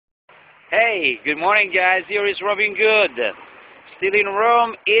Hey, good morning, guys. Here is Robin Good, still in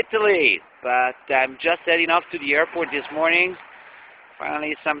Rome, Italy, but I'm just heading off to the airport this morning.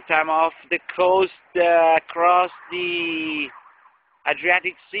 Finally, some time off the coast, across the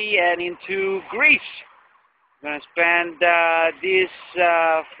Adriatic Sea and into Greece. I'm going to spend this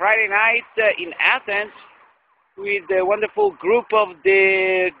Friday night in Athens with a wonderful group of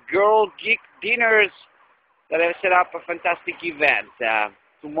the Girl Geek Dinners that have set up a fantastic event.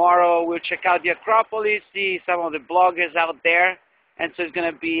 Tomorrow we'll check out the Acropolis, see some of the bloggers out there, and so it's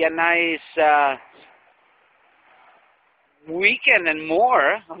going to be a nice weekend and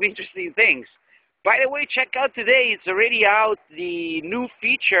more of interesting things. By the way, check out today, it's already out, the new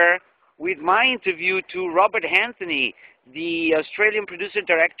feature with my interview to Robert Anthony, the Australian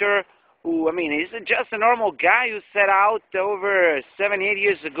producer-director who, he's just a normal guy who set out over 7-8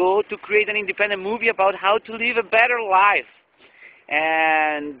 years ago to create an independent movie about how to live a better life.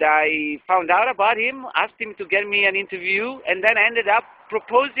 And I found out about him, asked him to get me an interview, and then ended up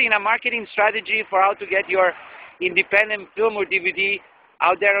proposing a marketing strategy for how to get your independent film or DVD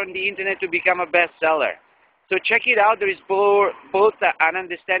out there on the internet to become a bestseller. So check it out. There is both an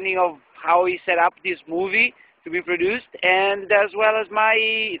understanding of how he set up this movie to be produced, and as well as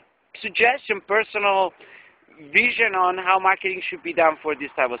my suggestion, personal vision on how marketing should be done for this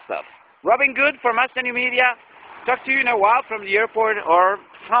type of stuff. Robin Good for Master New Media. Talk to you in a while from the airport or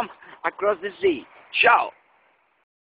from across the sea. Ciao.